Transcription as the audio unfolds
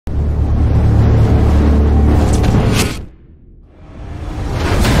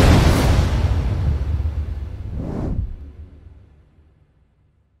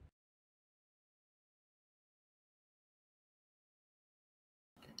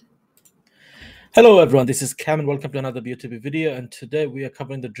Hello everyone, this is Cam and welcome to another BOTB video, and today we are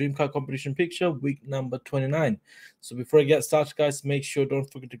covering the Dream Car Competition picture, week number 29. So before I get started guys, make sure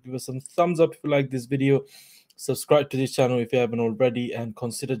don't forget to give us some thumbs up if you like this video, subscribe to this channel if you haven't already, and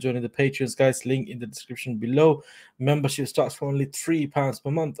consider joining the Patreons guys, link in the description below. Membership starts for only £3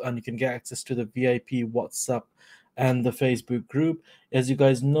 per month and you can get access to the VIP WhatsApp and the Facebook group. As you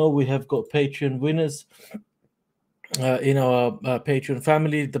guys know, we have got Patreon winners in our Patreon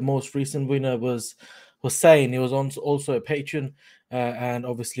family. The most recent winner was Hasan. He was also a Patreon, and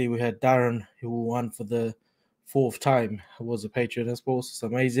obviously we had Darren who won for the fourth time. He was a Patreon as well. It's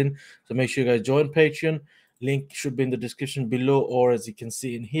amazing. So make sure you guys join Patreon. Link should be in the description below, or as you can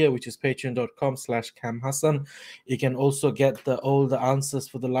see in here, which is patreon.com/CamHasan. You can also get all the answers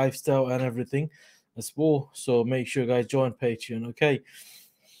for the lifestyle and everything as well. So make sure you guys join Patreon. Okay.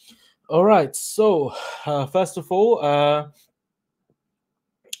 All right, so first of all,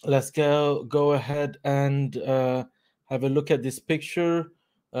 let's go ahead and have a look at this picture.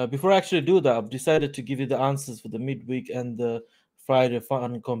 Before I actually do that, I've decided to give you the answers for the midweek and the Friday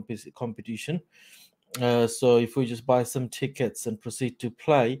fun competition. So if we just buy some tickets and proceed to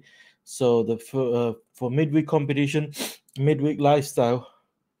play, so the for midweek competition, midweek lifestyle.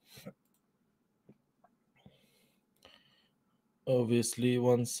 Obviously,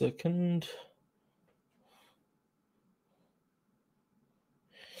 1 second.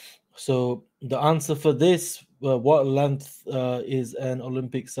 So the answer for this, what length is an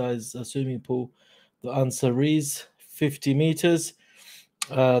Olympic size swimming pool? The answer is 50 meters.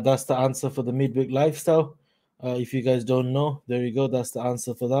 That's the answer for the midweek lifestyle. If you guys don't know, there you go. That's the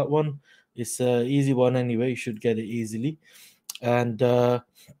answer for that one. It's an easy one anyway. You should get it easily. And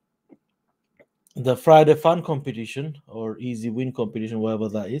the Friday fun competition or easy win competition, whatever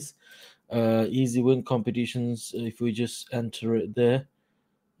that is. Easy win competitions, if we just enter it there.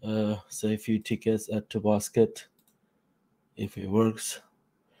 Say a few tickets add to basket if it works.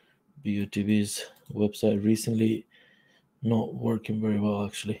 BOTB's website recently not working very well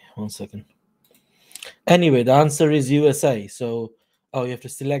actually. 1 second. Anyway, the answer is USA. So you have to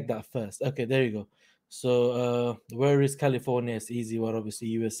select that first. Okay, there you go. So where is California? It's easy one. Obviously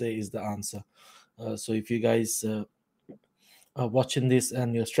USA is the answer. So if you guys are watching this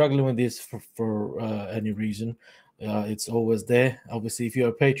and you're struggling with this for any reason, it's always there. Obviously, if you're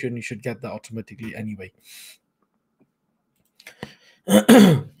a patron, you should get that automatically anyway.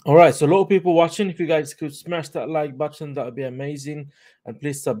 All right, so a lot of people watching. If you guys could smash that like button, that would be amazing. And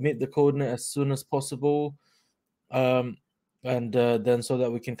please submit the coordinate as soon as possible. And then so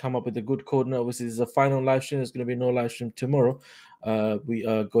that we can come up with a good coordinate. Obviously, this is a final live stream. There's going to be no live stream tomorrow. We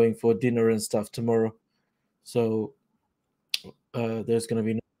are going for dinner and stuff tomorrow. So there's going to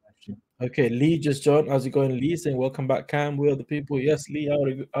be no live stream. Okay, Lee just joined. How's it going, Lee? Saying welcome back, Cam. We are the people. Yes, Lee,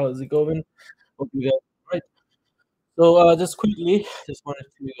 how's it going? Hope you guys are right. So just quickly, just wanted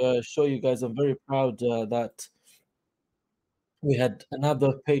to show you guys, I'm very proud that we had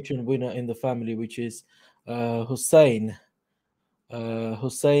another patron winner in the family, which is Hussein.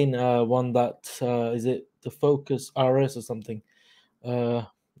 Hussein won that, is it the Focus RS or something? There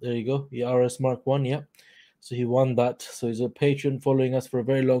you go, the RS Mark 1, yeah. So he won that. So he's a patron following us for a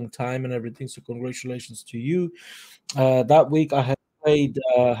very long time and everything. So congratulations to you. That week I had played,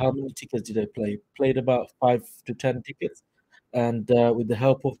 how many tickets did I play? Played about 5 to 10 tickets. And with the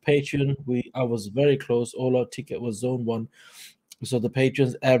help of Patreon, I was very close. All our ticket was zone 1. So the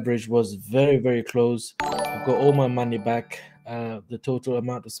patrons average was very, very close. I got all my money back. The total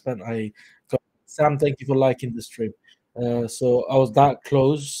amount of spent I got. Sam, thank you for liking the stream. So I was that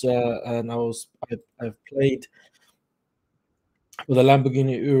close, and I've played with a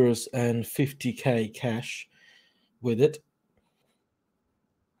Lamborghini Urus and 50k cash with it.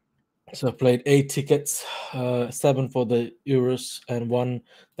 So I played 8 tickets, 7 for the Urus and 1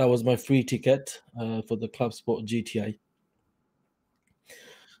 that was my free ticket for the Club Sport GTI.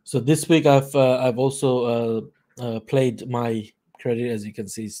 So this week I've also played my credit, as you can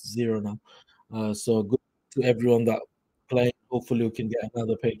see, it's 0 now. So good to everyone that played. Hopefully we can get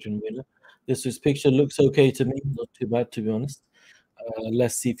another patron winner. This week's picture looks okay to me, not too bad to be honest.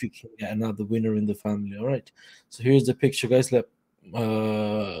 Let's see if we can get another winner in the family. All right. So here's the picture, guys. Let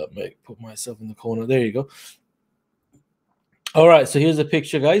put myself in the corner. There you go. All right. So here's the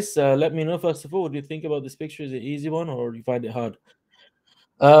picture, guys. Let me know first of all, what do you think about this picture? Is it an easy one or do you find it hard?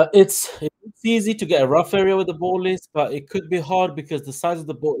 It's easy to get a rough area where the ball is, but it could be hard because the size of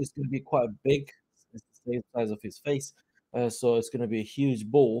the ball is going to be quite big. It's the same size of his face, so it's going to be a huge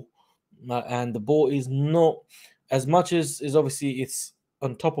ball, and the ball is not as much as is obviously it's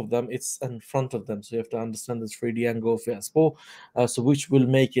on top of them, it's in front of them. So you have to understand the 3D angle of it as well. So which will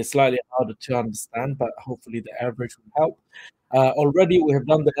make it slightly harder to understand, but hopefully the average will help. Already we have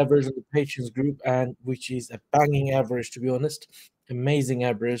done the average in the patients group, and which is a banging average, to be honest, amazing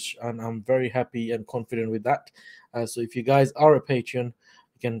average, and I'm very happy and confident with that. So if you guys are a patron,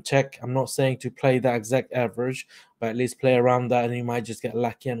 you can check. I'm not saying to play that exact average, but at least play around that, and you might just get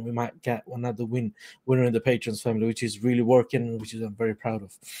lucky, and we might get another winner in the patrons family, which is really working, which is I'm very proud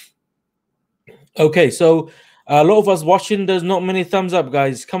of. Okay, so a lot of us watching. There's not many thumbs up,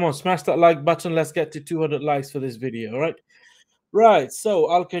 guys. Come on, smash that like button. Let's get to 200 likes for this video. All right. Right, so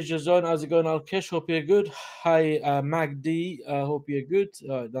Alkesh just joined. How's it going, Alkesh? Hope you're good. Hi, Magdi. Hope you're good.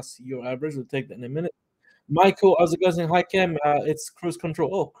 That's your average. We'll take that in a minute. Michael, how's it going? Hi, Cam. It's Cruise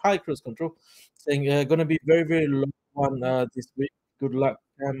Control. Oh, hi, Cruise Control. Saying gonna be very, very low one this week. Good luck,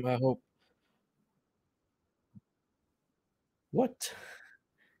 Cam. I hope. What?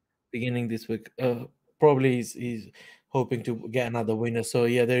 Beginning this week. Probably he's hoping to get another winner. So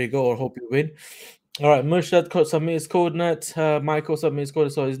yeah, there you go. Or hope you win. All right, Murshad submit his coordinate. Michael submit his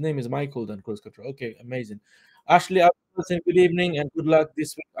coordinate. So his name is Michael then, Cruise Control. Okay, amazing. Ashley, I'm saying good evening and good luck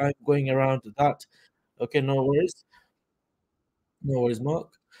this week. I'm going around to that. Okay, no worries. No worries, Mark.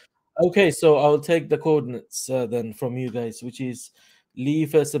 Okay, so I'll take the coordinates then from you guys, which is Lee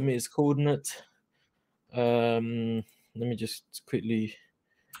first submit his coordinate. Let me just quickly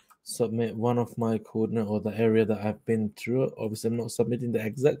submit one of my coordinate or the area that I've been through. Obviously, I'm not submitting the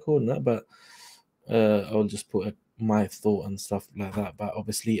exact coordinate, but I'll just put my thought and stuff like that. But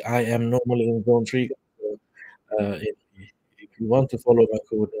obviously, I am normally in zone 3. So, if you want to follow my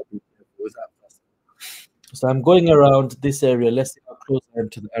coordinate, be careful with that. So I'm going around this area. Let's see how close I am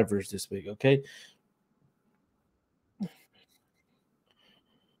to the average this week. Okay.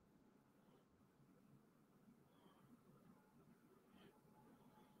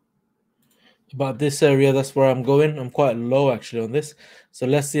 About this area, that's where I'm going. I'm quite low actually on this. So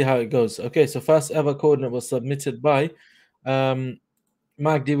let's see how it goes. Okay, so first ever coordinate was submitted by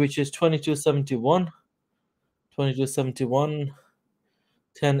Magdi, which is 2271, 2271,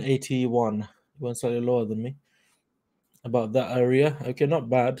 1081. You went slightly lower than me. About that area. Okay, not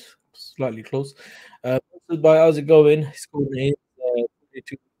bad. Slightly close. By how's it going? His coordinate is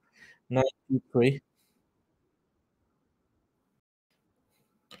 2293.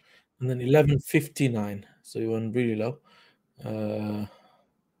 And then 1159. So you went really low.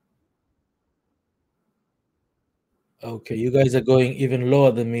 Okay, you guys are going even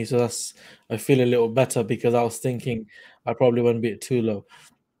lower than me, so that's I feel a little better because I was thinking I probably went a bit too low.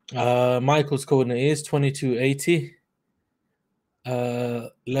 Michael's coordinate is 2280,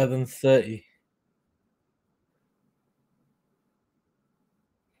 1130.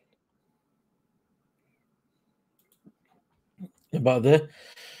 About there.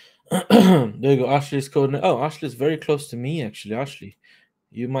 There you go. Ashley's coordinate. Oh, Ashley's very close to me actually. Ashley,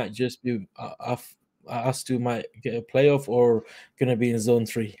 you might just be us two might get a playoff or gonna be in zone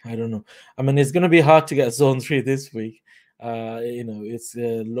 3. I don't know. I mean, it's gonna be hard to get zone 3 this week. It's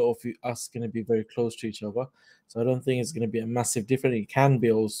a lot of us gonna be very close to each other, so I don't think it's gonna be a massive difference. It can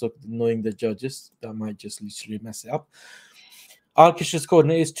be also knowing the judges that might just literally mess it up. Arkish's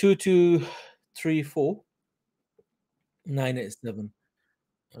coordinate is 2234 987.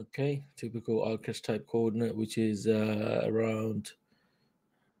 Okay, typical Arkish type coordinate, which is around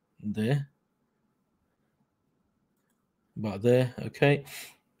there. About there. Okay.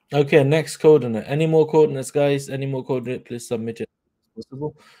 Okay, next coordinate. Any more coordinates, guys? Any more coordinate, please submit it as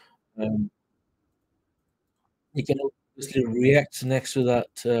possible. You can obviously react next to that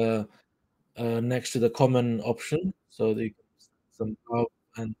next to the common option. So the some love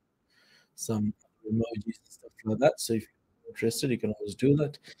and some emojis and stuff like that. So if you're interested, you can always do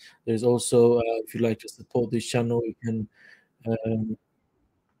that. There's also if you like to support this channel, um,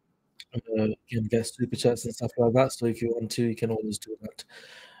 you can get super chats and stuff like that. So if you want to, you can always do that.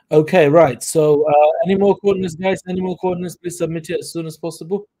 Okay, right. So, any more coordinates, guys? Any more coordinates? Please submit it as soon as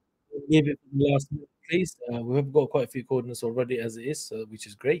possible. Leave it for the last minute, please. We have got quite a few coordinates already as it is, which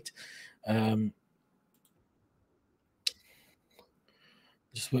is great.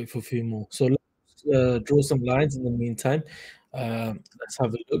 Just wait for a few more. So let's draw some lines in the meantime. Let's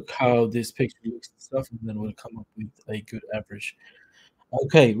have a look how this picture looks and stuff, and then we'll come up with a good average.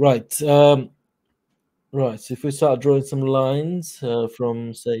 Okay, right. Right. So if we start drawing some lines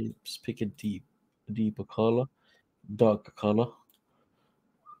from, say, just pick a deeper color, darker color.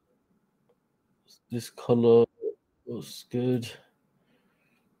 This color was good.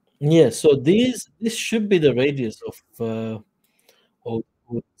 Yeah. So this should be the radius of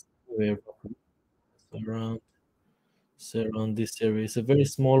around So around this area, it's a very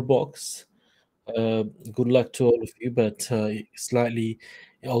small box. Good luck to all of you, but slightly,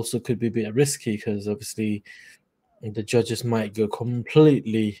 it also could be a bit risky because obviously the judges might go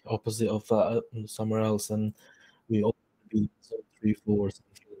completely opposite of that somewhere else, and we all be 3-4 or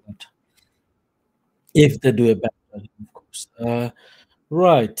something like that. If they do a bad judging, of course.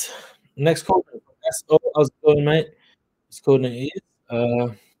 Right. Next code. Oh, how's it going, mate? This code is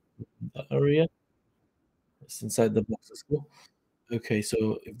that area. It's inside the box as well. Okay,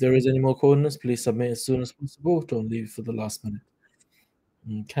 so if there is any more coordinates, please submit as soon as possible. Don't leave it for the last minute.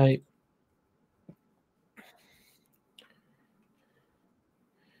 Okay.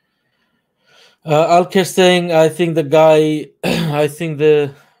 Alker saying, I think the guy, I think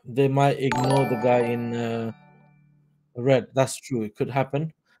they might ignore the guy in red. That's true. It could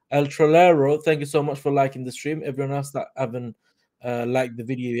happen. El Trolero, thank you so much for liking the stream. Everyone else that haven't liked the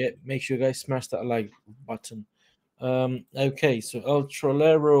video yet, make sure you guys smash that like button. Okay, so El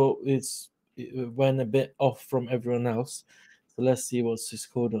Trolero is it went a bit off from everyone else. So let's see what his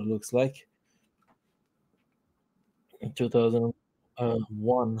score looks like. In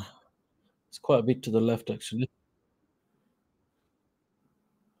 2001. It's quite a bit to the left, actually.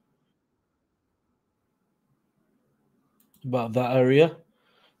 About that area.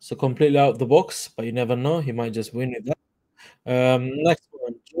 So completely out of the box, but you never know. He might just win with that. Next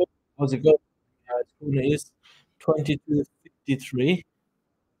one. Joe, how's it going? Score is 2253,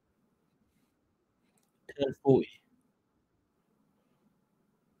 1040.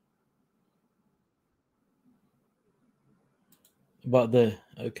 About there.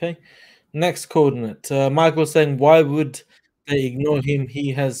 Okay. Next coordinate. Michael saying, why would they ignore him?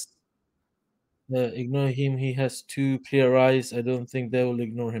 Ignore him. He has two clear eyes. I don't think they will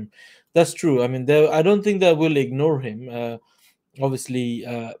ignore him. That's true. I mean, I don't think they will ignore him. Obviously,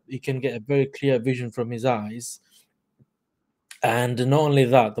 he can get a very clear vision from his eyes, and not only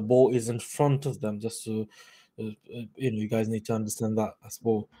that, the ball is in front of them. Just to, you guys need to understand that as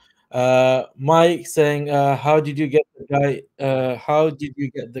well. Mike saying, "How did you get the guy? How did you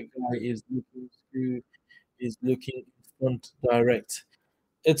get the guy is looking in front direct?"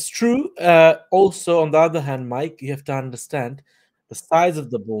 It's true. Also, on the other hand, Mike, you have to understand the size of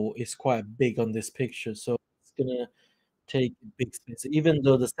the ball is quite big on this picture, so it's gonna take big space. Even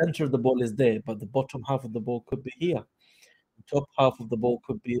though the center of the ball is there, but the bottom half of the ball could be here. The top half of the ball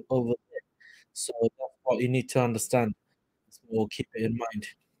could be over there. So that's what you need to understand. So keep it in mind.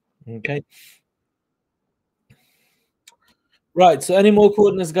 Okay. Right. So any more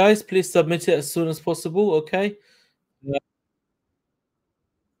coordinates, guys? Please submit it as soon as possible. Okay. Uh,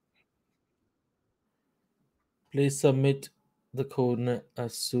 Please submit the coordinate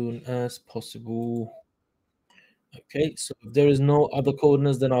as soon as possible. Okay, so if there is no other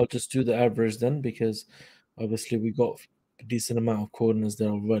coordinates, then I'll just do the average then, because obviously we got a decent amount of coordinates there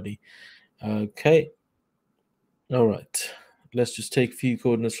already. Okay, all right. Let's just take a few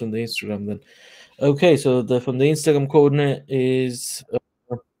coordinates from the Instagram then. Okay, so the from the Instagram coordinate is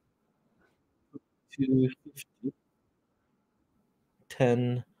 250,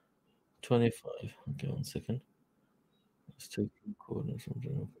 10, 25. Okay, 1 second. Let's take the coordinates from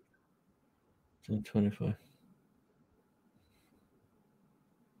 10, 25.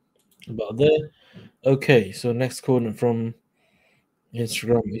 About there. Okay, so next coordinate from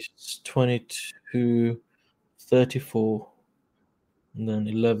Instagram is 22, 34, and then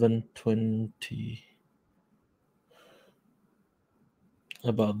 11, 20.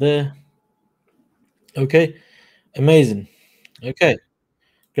 About there. Okay, amazing. Okay,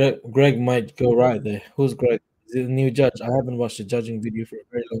 Greg might go right there. Who's Greg? Is it a new judge? I haven't watched a judging video for a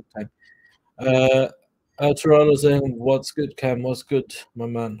very long time. Toronto saying, "What's good, Cam? What's good, my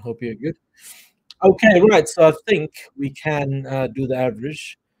man? Hope you're good." Okay, right. So I think we can do the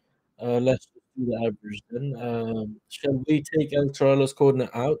average. Let's just do the average then. Shall we take El Torello's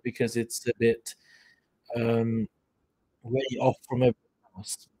coordinate out because it's a bit um, way off from everyone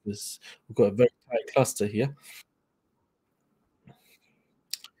else? Because we've got a very tight cluster here.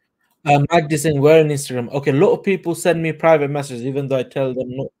 Magdi saying, "Where on Instagram?" Okay, a lot of people send me private messages, even though I tell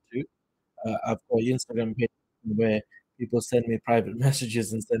them not to. I've got Instagram page where people send me private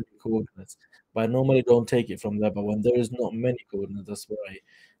messages and send me coordinates, but I normally don't take it from there. But when there is not many coordinates, that's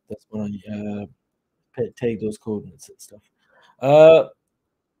when I take those coordinates and stuff. Uh,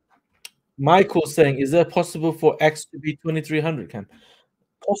 Michael saying, "Is there possible for X to be 2300?" Can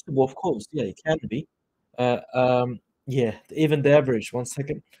possible, of course. Yeah, it can be. Yeah, even the average. 1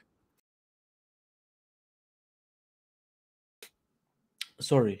 second.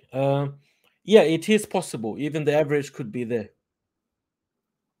 Sorry. Yeah, it is possible. Even the average could be there.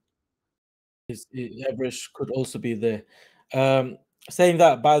 average could also be there. Saying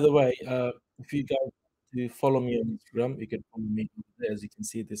that, by the way, if you guys to follow me on Instagram, you can follow me there. As you can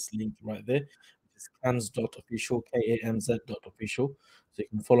see, this link right there. It's Kams.official, KAMZ.official. So you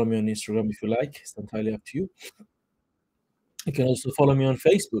can follow me on Instagram if you like. It's entirely up to you. You can also follow me on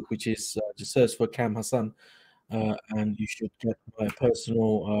Facebook, which is just search for Cam Hasan, and you should get my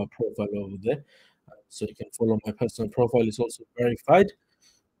personal profile over there. So you can follow my personal profile. It's also verified.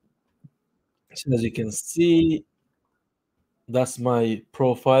 So as you can see, that's my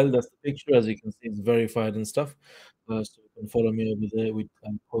profile. That's the picture. As you can see, it's verified and stuff. So you can follow me over there. We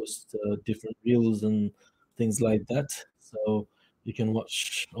post different reels and things like that. So you can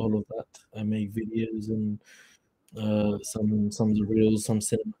watch all of that. I make videos and some of the reels, some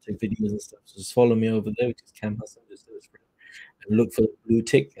cinematic videos and stuff. So just follow me over there, which is Cam Hasan. Just search for it and look for the blue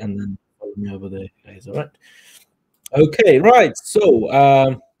tick, and then follow me over there, guys. All right. Okay. Right. So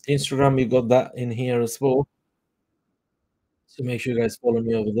Instagram, you got that in here as well. So make sure you guys follow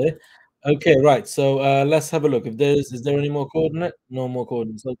me over there. Okay, right. So let's have a look. If is there any more coordinate? No more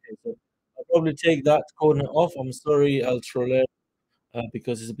coordinates. Okay, so I'll probably take that coordinate off. I'm sorry, Ultra,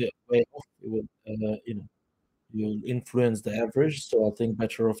 because it's a bit way off. It would, you'll influence the average. So I think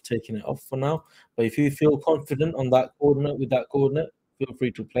better off taking it off for now. But if you feel confident on that coordinate with that coordinate, feel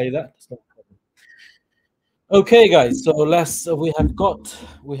free to play that. It's not a problem. Okay, guys. So we have got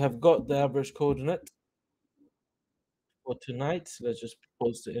the average coordinate for tonight. Let's just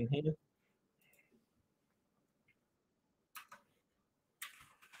post it in here.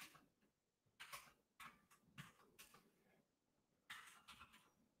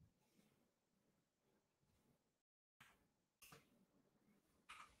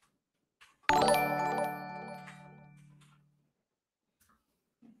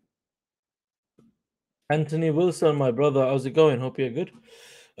 Anthony Wilson, my brother, how's it going? Hope you're good.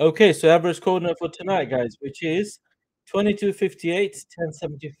 Okay, so average coordinate for tonight, guys, which is 2258,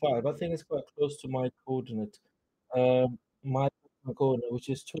 1075. I think it's quite close to my coordinate. My coordinate, which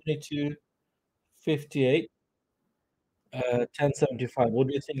is 2258, 1075. What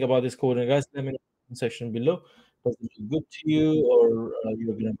do you think about this coordinate, guys? Let me know in the comment section below. Does it look good to you, or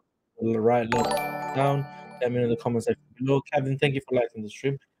you're gonna right, left, down? Let me know in the comment section below. Kevin, thank you for liking the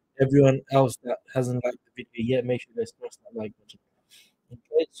stream. Everyone else that hasn't liked the video yet, make sure they smash that like button.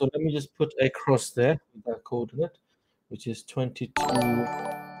 Okay, so let me just put a cross there with that coordinate, which is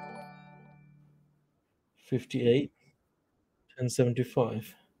 2258,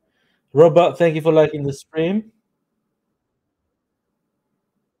 1075. Robert, thank you for liking the stream.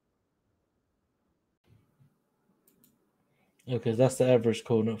 Okay, that's the average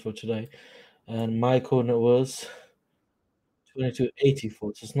coordinate for today. And my coordinate was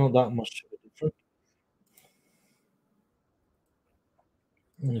 2284, so it's not that much different.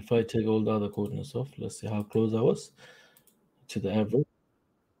 And if I take all the other coordinates off, let's see how close I was to the average.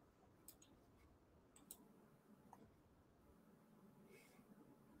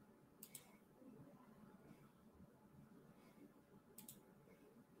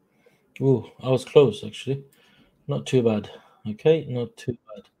 Oh, I was close actually. Not too bad. Okay, not too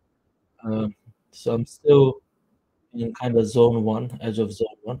bad. So I'm still in kind of zone one, edge of zone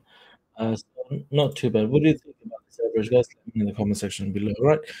one. So not too bad. What do you think about this average, guys? Let me know in the comment section below. All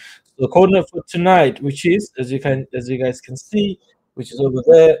right. So the coordinate for tonight, which is as you guys can see, which is over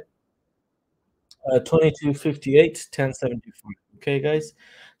there, 2258, 1075. Okay, guys.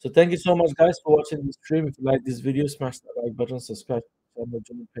 So thank you so much, guys, for watching this stream. If you like this video, smash that like button, subscribe to the channel,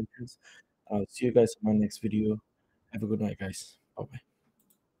 join the patrons. I'll see you guys in my next video. Have a good night, guys. Bye bye.